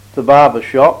the barber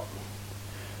shop,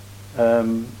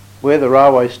 where the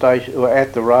railway station, or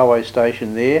at the railway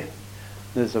station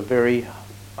there's a very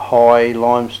high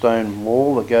limestone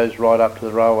wall that goes right up to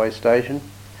the railway station,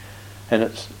 and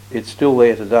it's still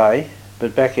there today.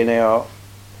 But back in our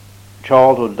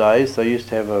childhood days, they used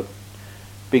to have a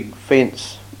big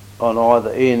fence on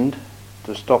either end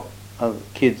to stop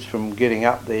kids from getting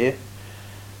up there,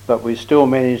 but we still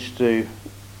managed to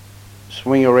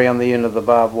swing around the end of the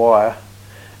barbed wire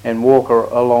and walk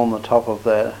along the top of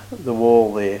the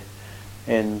wall there.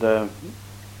 And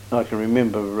I can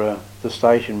remember the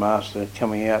station master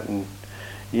coming out and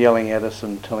yelling at us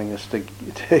and telling us to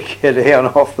get down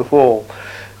off the wall.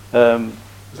 That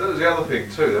was the other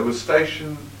thing too, there was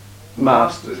station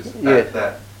masters at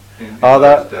that in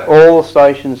those days. All the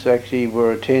stations actually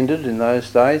were attended in those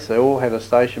days. They all had a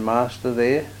station master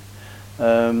there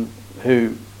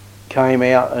who came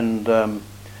out and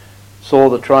saw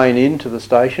the train into the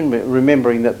station,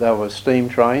 remembering that there were steam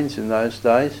trains in those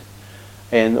days,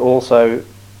 and also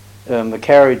the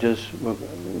carriages were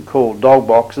called dog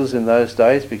boxes in those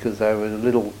days because they were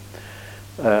little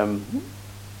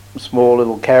small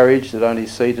little carriage that only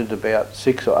seated about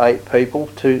 6 or 8 people,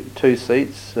 two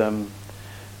seats on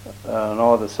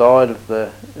either side of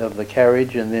the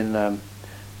carriage, and then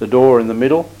the door in the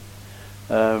middle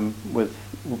with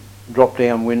drop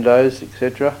down windows,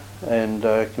 etc. And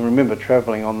I can remember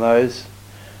travelling on those,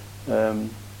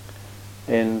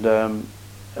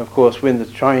 of course when the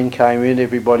train came in,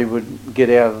 everybody would get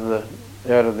out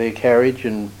of their carriage,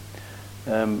 and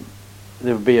there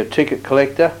would be a ticket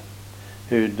collector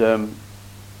who'd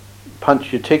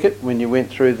punch your ticket when you went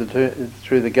through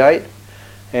the gate,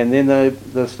 and then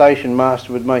the station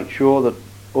master would make sure that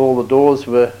all the doors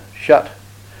were shut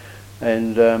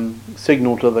and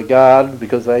signal to the guard,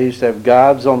 because they used to have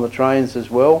guards on the trains as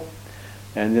well,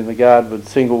 and then the guard would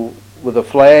signal with a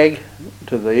flag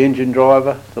to the engine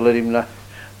driver to let him know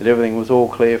that everything was all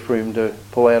clear for him to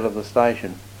pull out of the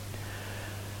station.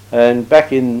 And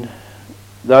back in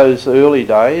those early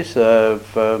days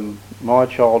of my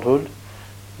childhood,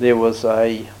 there was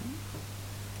a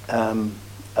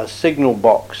signal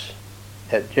box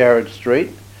at Jared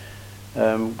Street,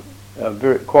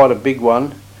 quite a big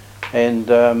one, and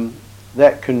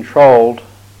that controlled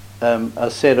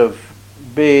a set of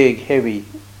big heavy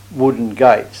wooden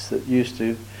gates that used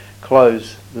to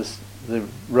close the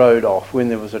road off when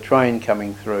there was a train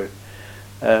coming through,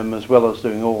 as well as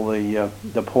doing all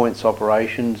the points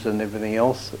operations and everything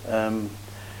else.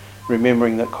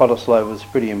 Remembering that Cottesloe was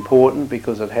pretty important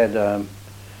because it had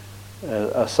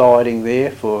a siding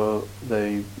there for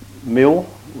the mill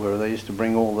where they used to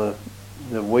bring all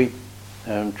the wheat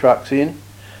trucks in,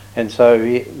 and so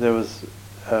there was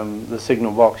the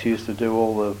signal box used to do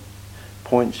all the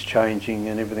points changing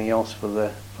and everything else for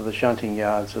the shunting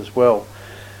yards as well.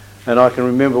 And I can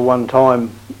remember one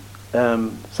time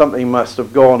something must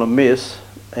have gone amiss,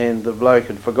 and the bloke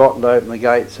had forgotten to open the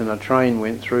gates, and a train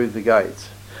went through the gates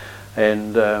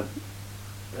and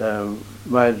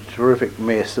made a terrific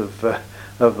mess of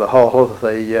the whole of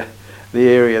the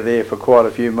area there for quite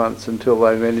a few months until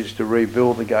they managed to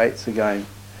rebuild the gates again.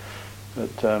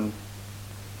 But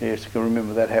yes, I can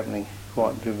remember that happening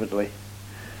quite vividly.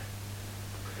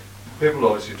 People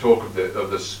obviously talk of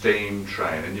the steam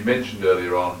train, and you mentioned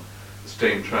earlier on the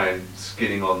steam train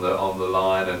skidding on the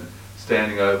line and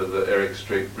standing over the Eric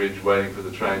Street Bridge waiting for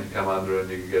the train to come under, and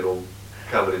you can get all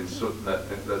covered in soot and that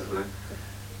sort of thing.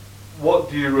 What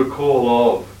do you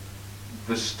recall of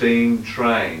the steam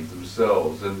trains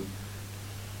themselves and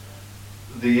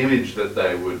the image that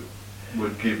they would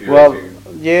give you? Well,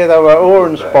 yeah, they were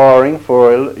awe-inspiring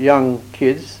for young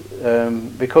kids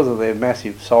because of their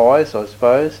massive size, I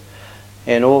suppose,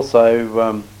 and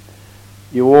also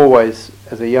you always,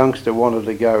 as a youngster, wanted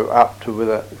to go up to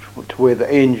where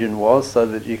the engine was, so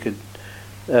that you could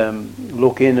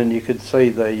look in and you could see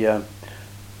the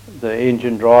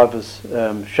engine drivers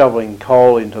shoveling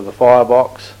coal into the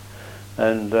firebox,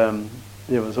 and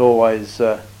there was always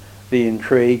the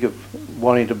intrigue of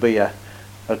wanting to be a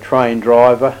train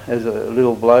driver as a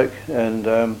little bloke,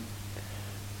 and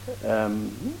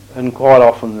quite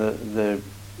often the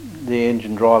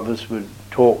engine drivers would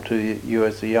talk to you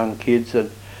as the young kids.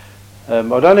 And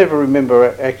I don't ever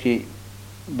remember actually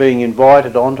being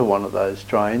invited onto one of those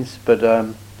trains, but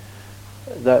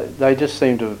they just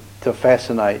seemed to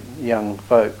fascinate young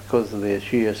folk because of their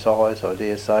sheer size, I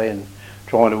dare say, and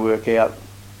trying to work out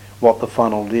what the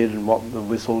funnel did and what the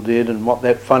whistle did and what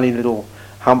that funny little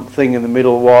hump thing in the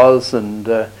middle was. And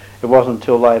it wasn't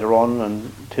until later on,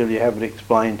 until you have it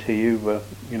explained to you,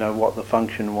 you know, what the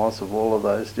function was of all of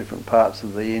those different parts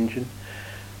of the engine.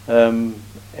 And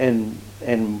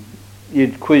and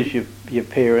you'd quiz your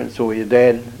parents or your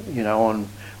dad, you know, on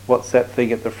what's that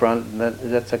thing at the front, and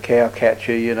that's a cow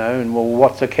catcher, you know, and well,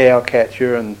 what's a cow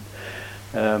catcher, and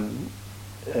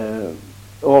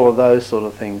all of those sort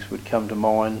of things would come to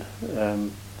mind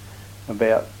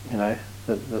about, you know,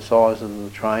 the size of the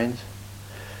trains.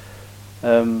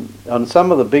 On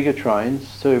some of the bigger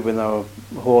trains too, when they were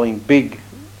hauling big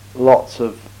lots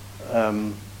of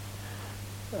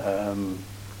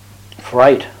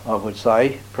freight, I would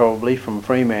say, probably from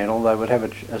Fremantle, they would have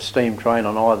a steam train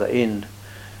on either end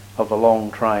of a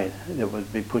long train that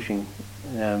would be pushing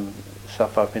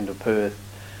stuff up into Perth,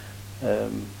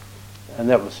 and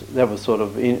that was sort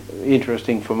of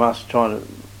interesting from us, trying to,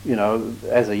 you know,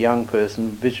 as a young person,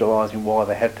 visualising why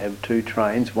they had to have two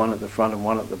trains, one at the front and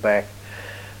one at the back.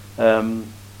 And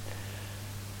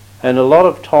a lot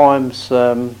of times,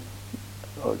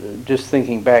 just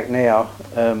thinking back now,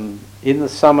 in the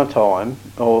summertime,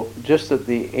 or just at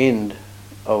the end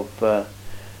of the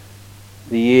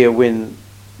year when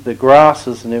the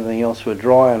grasses and everything else were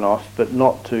dry enough, but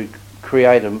not to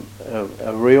create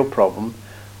a real problem,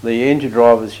 the engine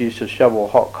drivers used to shovel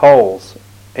hot coals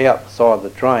outside the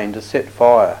train to set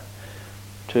fire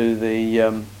to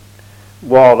the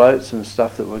wild oats and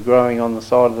stuff that were growing on the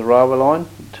side of the railway line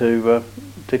to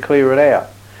clear it out.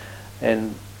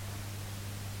 And